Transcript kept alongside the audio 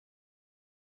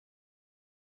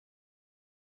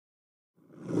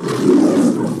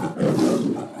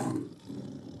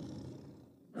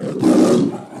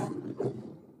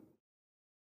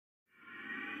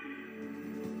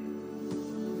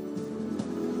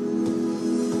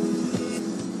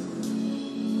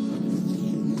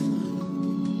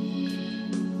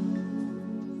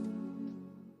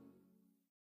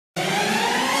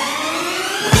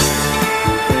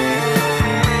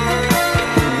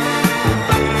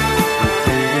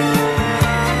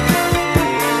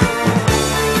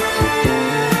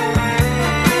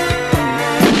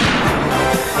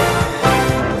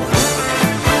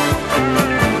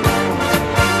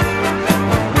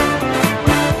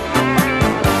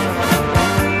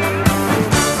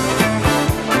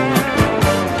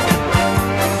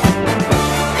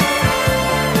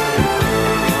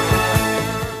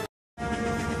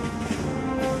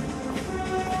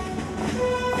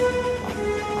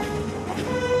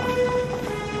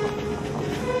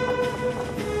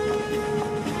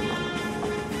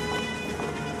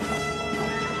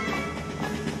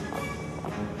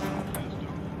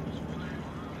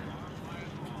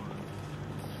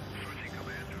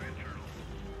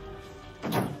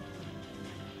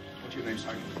name,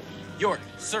 Sergeant? York,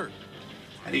 sir.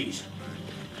 At ease.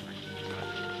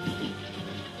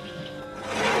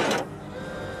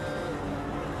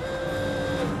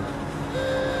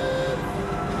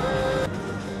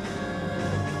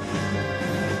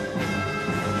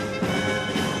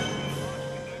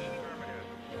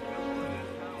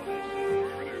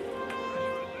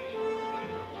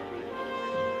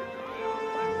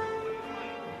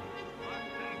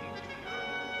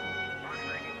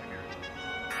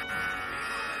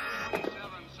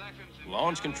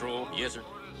 Launch control. Yes, sir.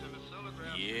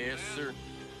 Yes, sir.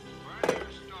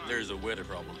 There's a weather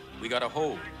problem. We got a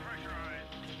hole.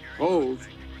 Hole?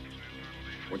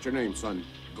 What's your name, son?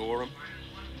 Gorham.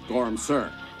 Gorham,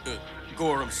 sir.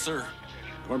 Gorham, sir.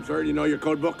 Gorham, sir, do you know your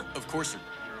code book? Of course, sir.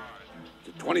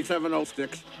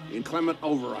 2706, inclement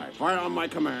override. Fire on my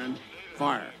command.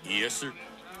 Fire. Yes, sir.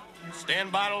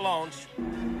 Stand by to launch.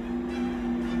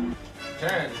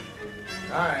 10,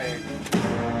 9...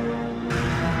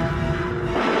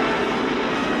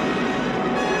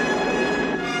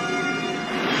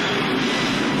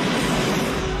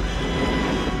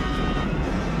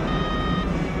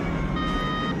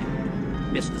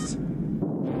 Missed us.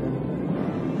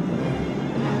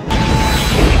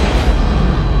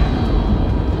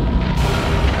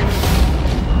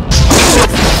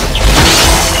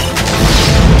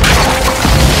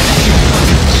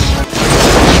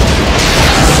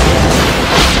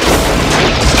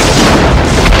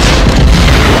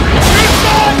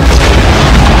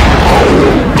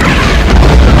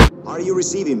 Are you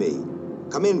receiving me?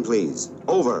 Come in, please.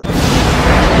 Over.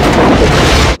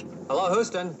 Hello,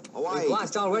 Houston. Hawaii. We've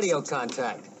lost all radio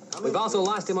contact. We've also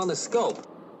lost him on the scope.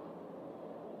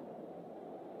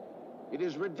 It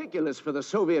is ridiculous for the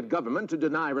Soviet government to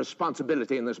deny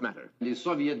responsibility in this matter. The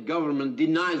Soviet government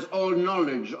denies all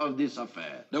knowledge of this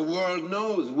affair. The world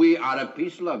knows we are a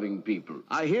peace-loving people.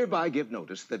 I hereby give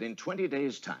notice that in 20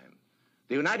 days' time,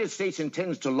 the United States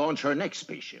intends to launch her next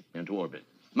spaceship into orbit.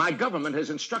 My government has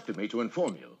instructed me to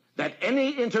inform you that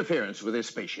any interference with this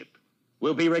spaceship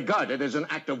will be regarded as an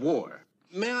act of war.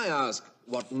 May I ask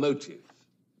what motive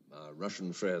our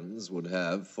Russian friends would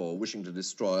have for wishing to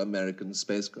destroy American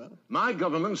spacecraft? My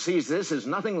government sees this as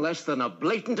nothing less than a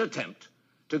blatant attempt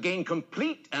to gain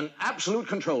complete and absolute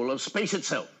control of space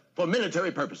itself for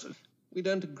military purposes. We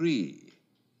don't agree.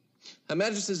 Her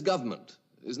Majesty's government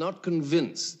is not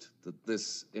convinced that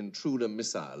this intruder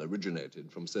missile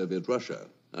originated from Soviet Russia.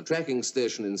 Our tracking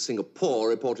station in Singapore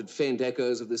reported faint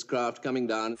echoes of this craft coming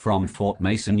down from Fort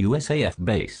Mason USAF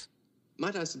base.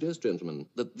 Might I suggest, gentlemen,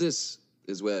 that this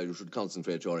is where you should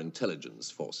concentrate your intelligence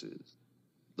forces?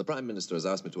 The Prime Minister has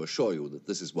asked me to assure you that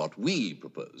this is what we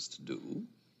propose to do.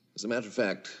 As a matter of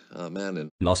fact, our man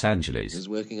in Los Angeles is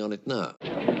working on it now.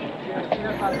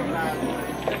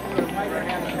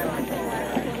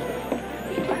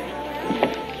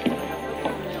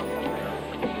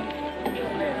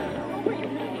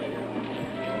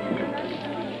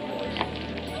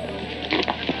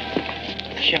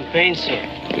 Champagne, sir.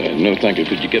 No, thank you.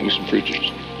 Could you get me some fruit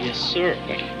juice? Yes, sir.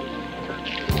 Thank you.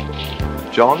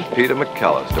 John Peter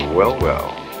McAllister, well.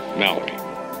 Mallory.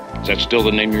 Is that still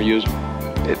the name you're using?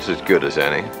 It's as good as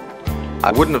any.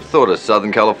 I wouldn't have thought a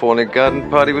Southern California garden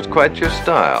party was quite your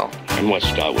style. And what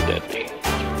style would that be?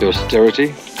 The austerity,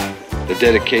 the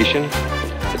dedication,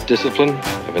 the discipline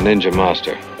of a ninja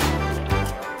master.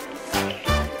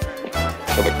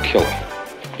 Of a killer.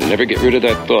 You'll never get rid of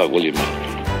that thought, will you, Mallory?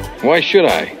 Why should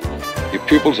I? Your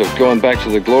pupils have gone back to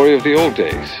the glory of the old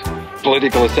days.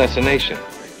 Political assassination,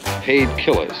 paid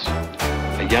killers,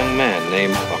 a young man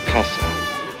named Octopussy.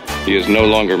 He is no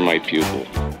longer my pupil.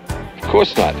 Of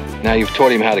course not. Now you've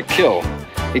taught him how to kill.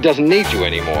 He doesn't need you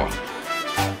anymore.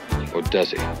 Or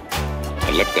does he?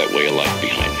 I left that way of life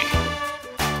behind me.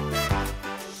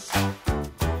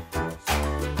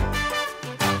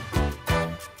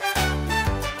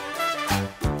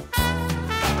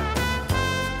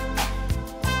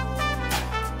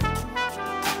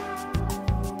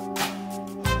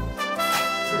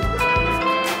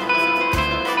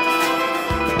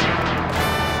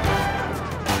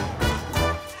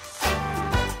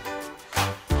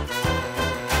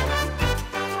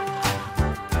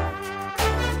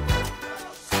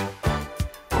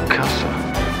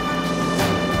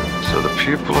 So the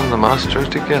pupil and the master are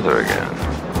together again.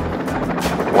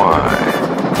 Why?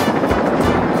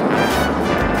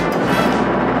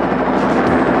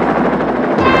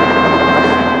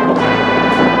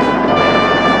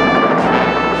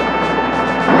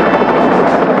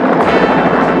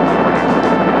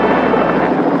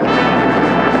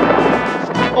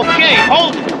 Okay,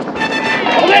 hold it!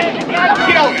 Hold it!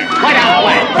 Get over here! Right out of the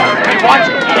way! And watch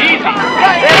it! Easy!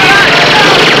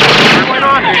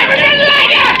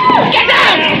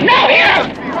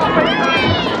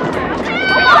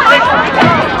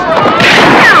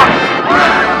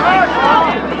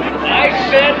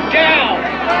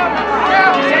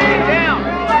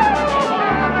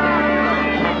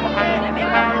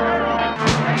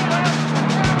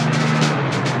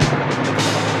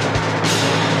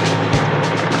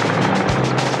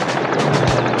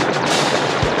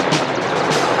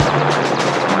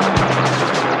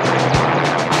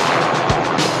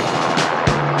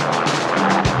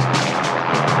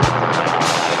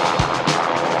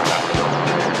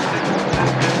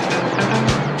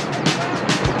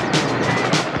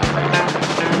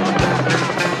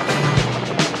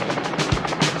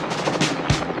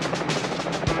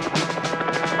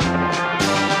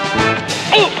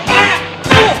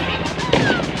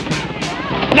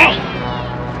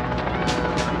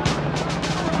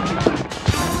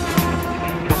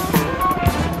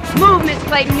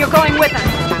 Clayton. You're going with us.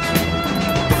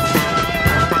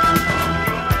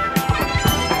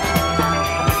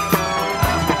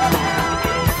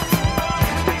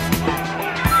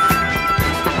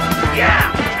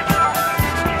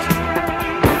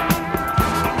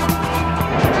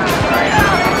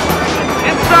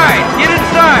 Inside! Get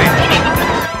inside!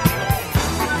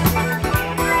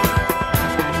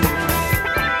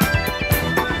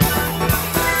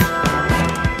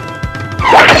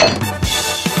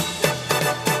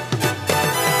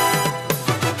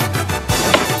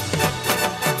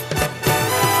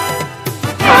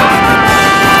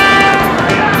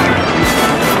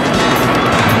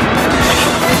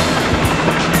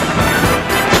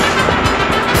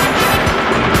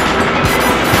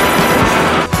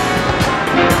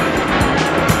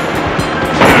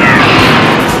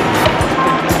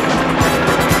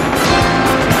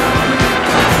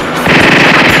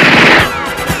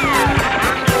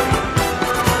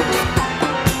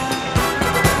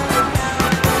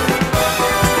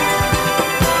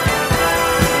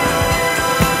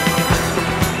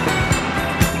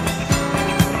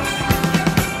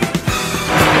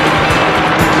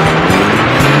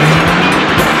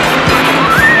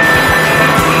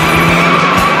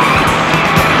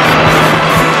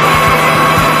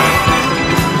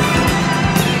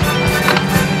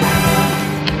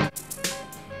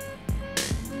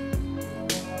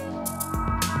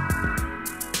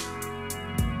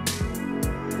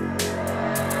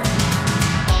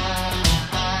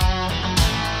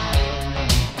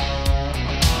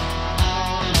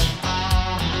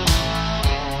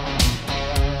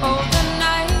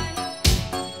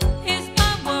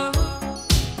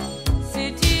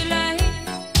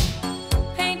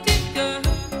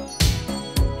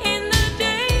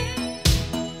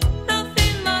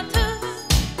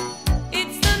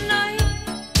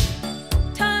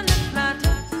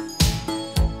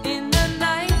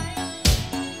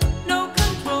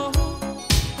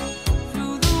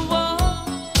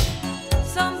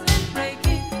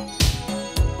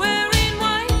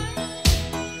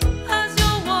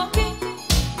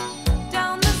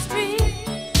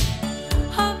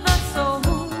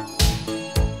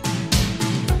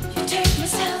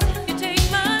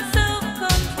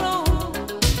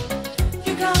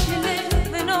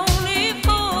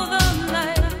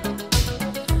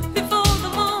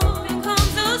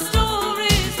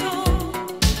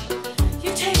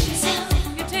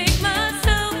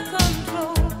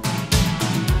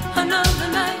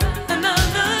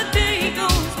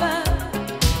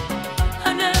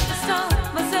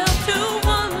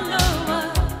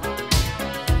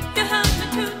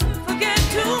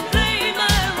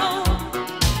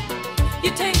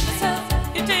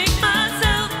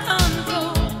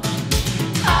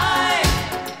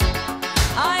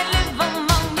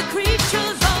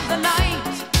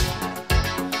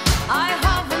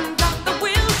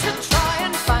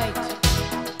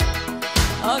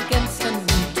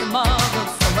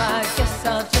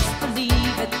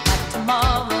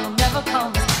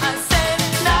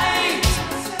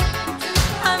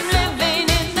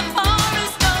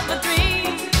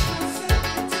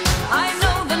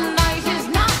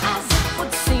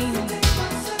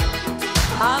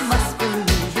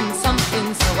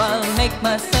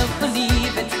 Myself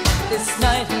believe it. This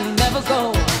night will never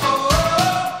go.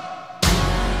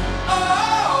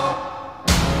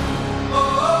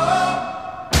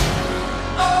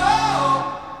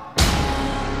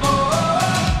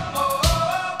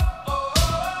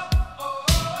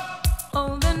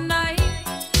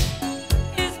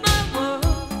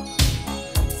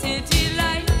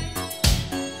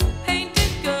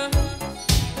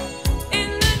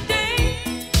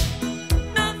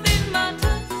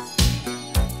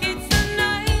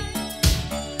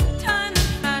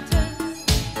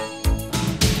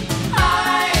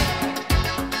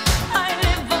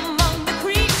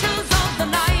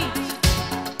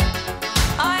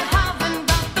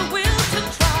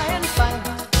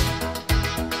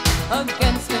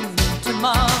 Against him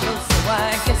tomorrow, so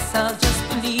I guess I'll just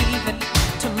believe it.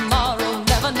 Tomorrow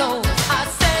never knows. I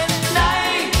said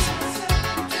night,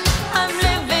 I'm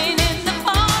living in the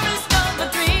forest of a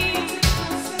dream.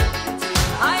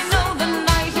 I know the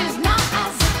night is not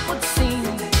as it would seem.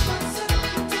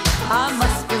 I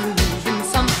must believe in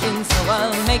something, so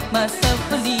I'll make myself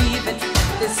believe it.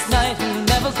 This night will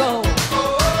never go.